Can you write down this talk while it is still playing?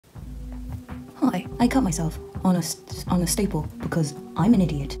I cut myself on a staple because I'm an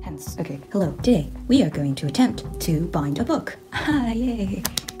idiot. Hence, okay, hello. Today we are going to attempt to bind a book. Ah, yay!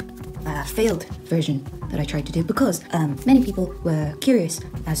 Failed version that I tried to do because many people were curious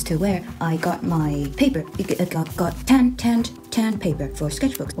as to where I got my paper. Got tan paper for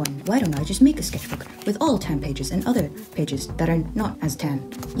sketchbooks. Why don't I just make a sketchbook with all tan pages and other pages that are not as tan?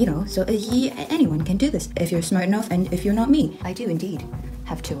 You know, so anyone can do this if you're smart enough and if you're not me. I do indeed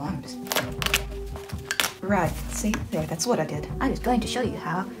have 2 arms. Right, see, there, that's what I did. I was going to show you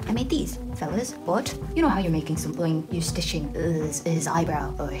how I made these, fellas. But, you know how you're making something, you're stitching his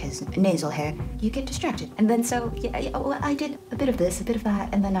eyebrow or his nasal hair, you get distracted. And then so, yeah, well, I did a bit of this, a bit of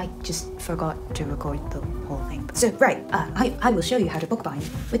that, and then I just forgot to record the whole thing. So, right, I will show you how to bookbind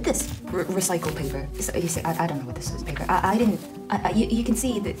with this recycled paper. So, you see, I don't know what this is, paper. You can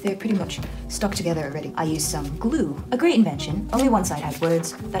see that they're pretty much stuck together already. I used some glue, a great invention. Only one side had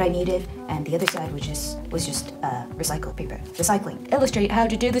words that I needed, and the other side was just recycled paper. Recycling. Illustrate how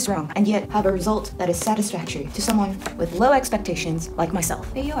to do this wrong, and yet have a result that is satisfactory to someone with low expectations like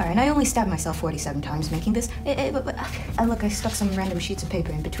myself. There you are, and I only stabbed myself 47 times making this. And look, I stuck some random sheets of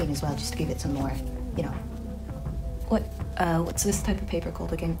paper in between as well, just to give it some more, you know. What's this type of paper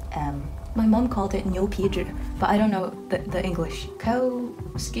called again? My mom called it Nyopiedr, but I don't know the English. Cow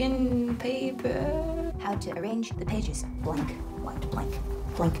skin paper. How to arrange the pages. Blank, white, blank,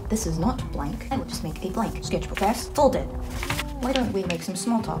 blank. This is not blank. I will just make a blank sketchbook. First, fold it. Why don't we make some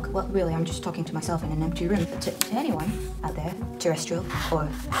small talk? Well, really, I'm just talking to myself in an empty room. But to anyone out there, terrestrial or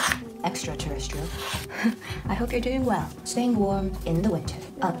extraterrestrial, I hope you're doing well. Staying warm in the winter,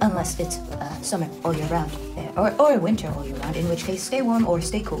 unless it's summer all year round, or winter all year round, in which case stay warm or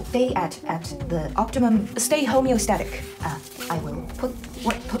stay cool. Stay at the optimum, stay homeostatic. I will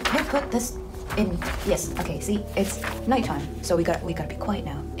put this in, yes, okay, see, it's nighttime, so we gotta be quiet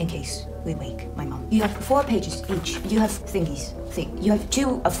now, in case we wake my mom. You have 4 pages each. You have thingies. You have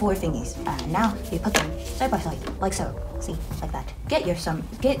 2 of 4 thingies. Now you put them side by side, like so. See, like that. Get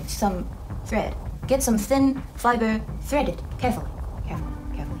some thread. Get some thin fiber threaded. Carefully.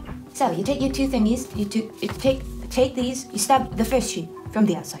 So you take your 2 thingies. You take these. You stab the first sheet from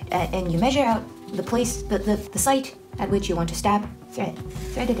the outside, and you measure out the place, the site at which you want to stab.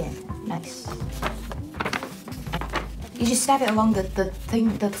 Thread it in. Nice. You just stab it along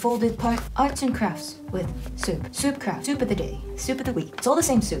the folded part. Arts and crafts with soup. Soup craft. Soup of the day. Soup of the week. It's all the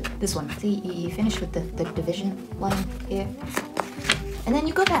same soup. This one. See, you finish with the division line here. And then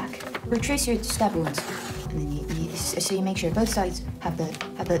you go back. Retrace your stab wounds. And then so you make sure both sides have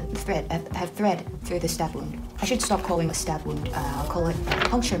the thread through the stab wound. I should stop calling it a stab wound. I'll call it a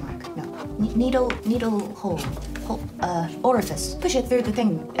puncture mark. No. Needle hole. Orifice. Push it through the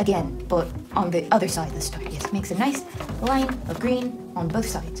thing again, but on the other side this time. Yes, makes a nice line of green on both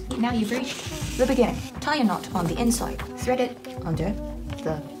sides. Now you've reached the beginning. Tie a knot on the inside. Thread it under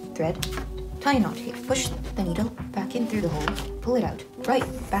the thread. Tie a knot here. Push the needle back in through the hole. Pull it out. Right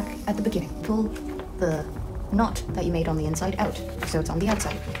back at the beginning. Pull the knot that you made on the inside out, so it's on the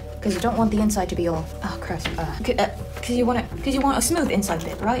outside. Because you don't want the inside to be all, oh Christ, because you want a smooth inside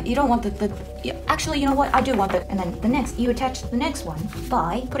bit, right? You don't want actually, you know what, I do want and then you attach the next one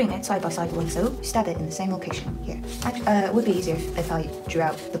by putting it side by side like so, stab it in the same location, here. It would be easier if I drew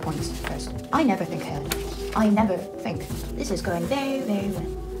out the points first. I never think ahead. I never think, this is going very, very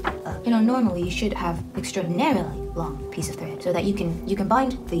well. Normally you should have extraordinarily long piece of thread so that you can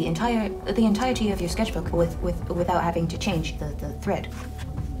bind the entirety of your sketchbook without having to change the thread.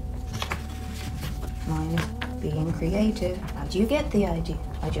 Mine is being creative. How do you get the idea?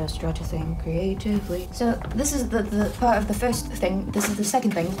 I just try to think creatively. So this is the part of the first thing. This is the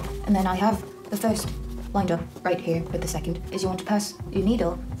second thing, and then I have the first lined up right here with the second. Is you want to pass your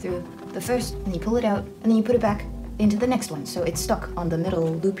needle through the first, and you pull it out, and then you put it back into the next one, so it's stuck on the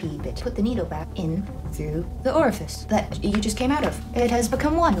middle loopy bit. Put the needle back in through the orifice that you just came out of. It has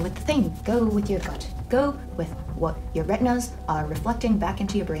become one with the thing. Go with your gut. Go with what your retinas are reflecting back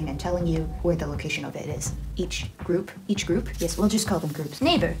into your brain and telling you where the location of it is. Each group, yes, we'll just call them groups.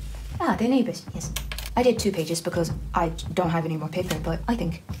 Neighbor. They're neighbors, yes. I did 2 pages because I don't have any more paper, but I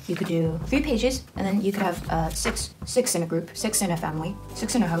think you could do 3 pages, and then you could have 6 in a group, 6 in a family,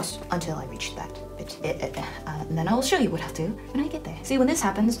 6 in a house, until I reach that bit. And then I'll show you what I'll do when I get there. See, when this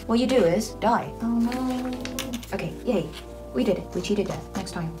happens, what you do is die. Oh no. Okay, yay. We did it. We cheated death.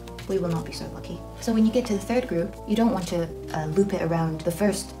 Next time, we will not be so lucky. So when you get to the 3rd group, you don't want to loop it around the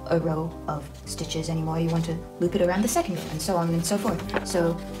first row of stitches anymore. You want to loop it around the second row, and so on and so forth,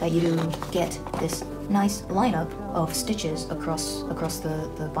 so that you get this nice lineup of stitches across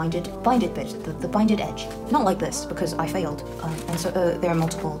the binded bit, the binded edge. Not like this, because I failed, and so there are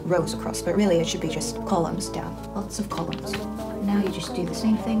multiple rows across, but really it should be just columns down, lots of columns. Now you just do the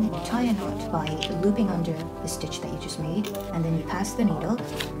same thing, and you tie a knot by looping under the stitch that you just made, and then you pass the needle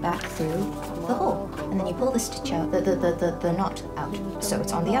back through the hole, and then you pull the stitch out, the knot out, so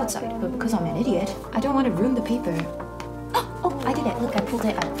it's on the outside. But because I'm an idiot, I don't want to ruin the paper. Oh, I did it! Look, I pulled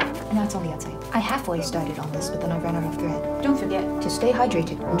it out, and now it's on the outside. I halfway started on this, but then I ran out of thread. Don't forget to stay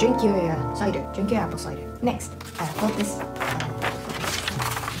hydrated and drink your cider. Drink your apple cider. Next, I put this.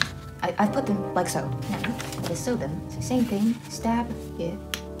 I put them like so. Now, I sew them. So same thing. Stab here.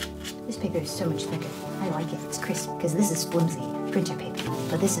 This paper is so much thicker. I like it. It's crisp because this is flimsy printer paper.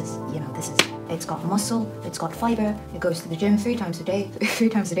 But this is, it's got muscle, it's got fiber, it goes to the gym 3 times a day. 3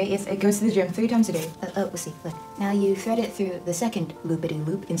 times a day? Yes, it goes to the gym 3 times a day. We'll see. Look. Now you thread it through the second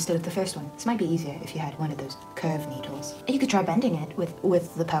loopity-loop instead of the first one. This might be easier if you had one of those curve needles. You could try bending it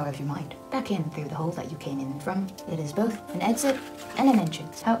with the power of your mind. Back in through the hole that you came in from. It is both an exit and an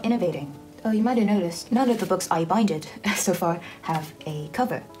entrance. How innovating. Oh, you might have noticed, none of the books I binded so far have a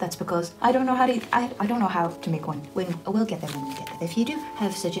cover. That's because I don't know how to make one. We'll get there when we get there. If you do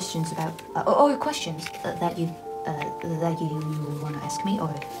have suggestions about or questions that you want to ask me,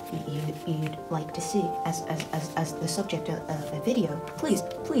 or you'd like to see as the subject of a video, please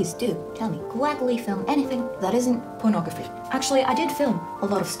do tell me. Gladly film anything that isn't pornography. Actually, I did film a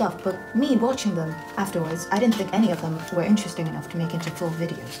lot of stuff, but me watching them afterwards, I didn't think any of them were interesting enough to make into full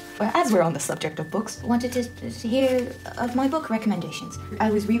videos. Or as we're on the subject of books, wanted to hear of my book recommendations.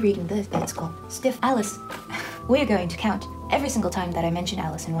 I was rereading this. It's called Stiff Alice. We're going to count every single time that I mention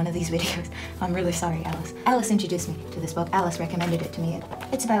Alice in one of these videos. I'm really sorry, Alice. Alice introduced me to this book. Alice recommended it to me.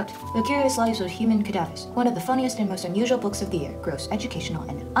 It's about the curious lives of human cadavers. One of the funniest and most unusual books of the year. Gross, educational,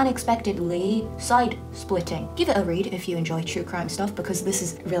 and unexpectedly side-splitting. Give it a read if you enjoy true crime stuff, because this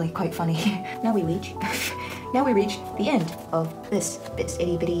is really quite funny. Now we reach the end of this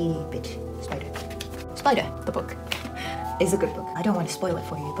itty-bitty bit. Spider, the book. Is a good book. I don't want to spoil it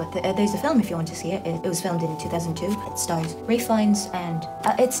for you, but there's a film if you want to see it. It was filmed in 2002. It stars Ralph Fiennes, and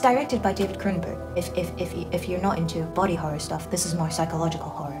it's directed by David Cronenberg. If you're not into body horror stuff, this is more psychological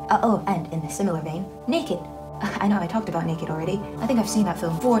horror. Oh, and in a similar vein, Naked. I know I talked about Naked already. I think I've seen that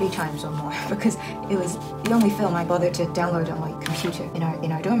film 40 times or more because it was the only film I bothered to download on my computer in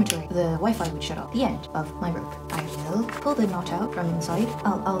our dormitory. The Wi-Fi would shut off. The end of my rope. I will pull the knot out from inside.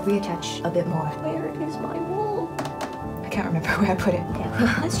 I'll reattach a bit more. Where is my wool? I can't remember where I put it.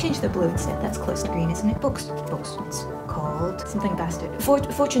 Yeah. Let's change the blue instead. That's close to green, isn't it? Books. It's called something bastard.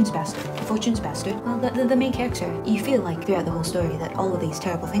 Fortune's Bastard. Well, the main character, you feel like throughout the whole story that all of these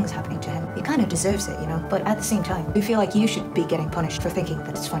terrible things happening to him, he kind of deserves it, But at the same time, you feel like you should be getting punished for thinking that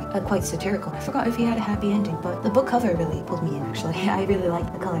it's funny. Quite satirical. I forgot if he had a happy ending, but the book cover really pulled me in, actually. I really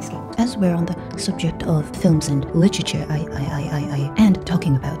like the color scheme. As we're on the subject of films and literature, and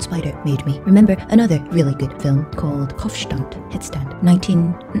talking about Spider made me remember another really good film called Headstand,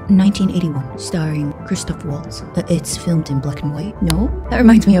 1981, starring Christoph Waltz. It's filmed in black and white. No? That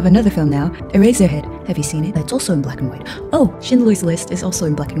reminds me of another film now, Eraserhead. Have you seen it? It's also in black and white. Oh, Schindler's List is also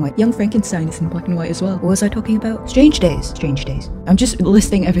in black and white. Young Frankenstein is in black and white as well. What was I talking about? Strange Days. I'm just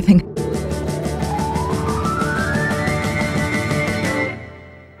listing everything.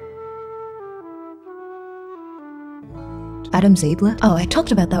 Adam Zabler? Oh, I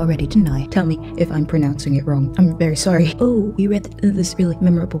talked about that already, didn't I? Tell me if I'm pronouncing it wrong. I'm very sorry. Oh, we read this really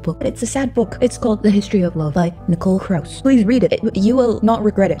memorable book. It's a sad book. It's called The History of Love by Nicole Krauss. Please read it. You will not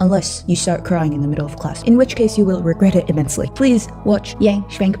regret it unless you start crying in the middle of class, in which case you will regret it immensely. Please watch Yang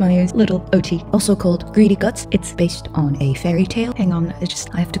Schwankmeyer's Little OT, also called Greedy Guts. It's based on a fairy tale. Hang on,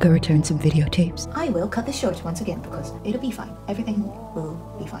 I have to go return some videotapes. I will cut this short once again because it'll be fine. Everything will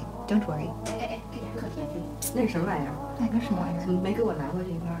be fine. Don't worry. 那是什么玩意儿？那个什么玩意儿？怎么没给我拿过这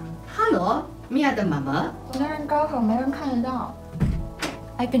一块呢 ？Hello，米娅的妈妈。我那人高手，没人看得到。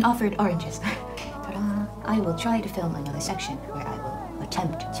I've been offered oranges. Ta-da! I will try to film another section where I will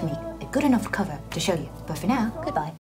attempt to make a good enough cover to show you. But for now, goodbye.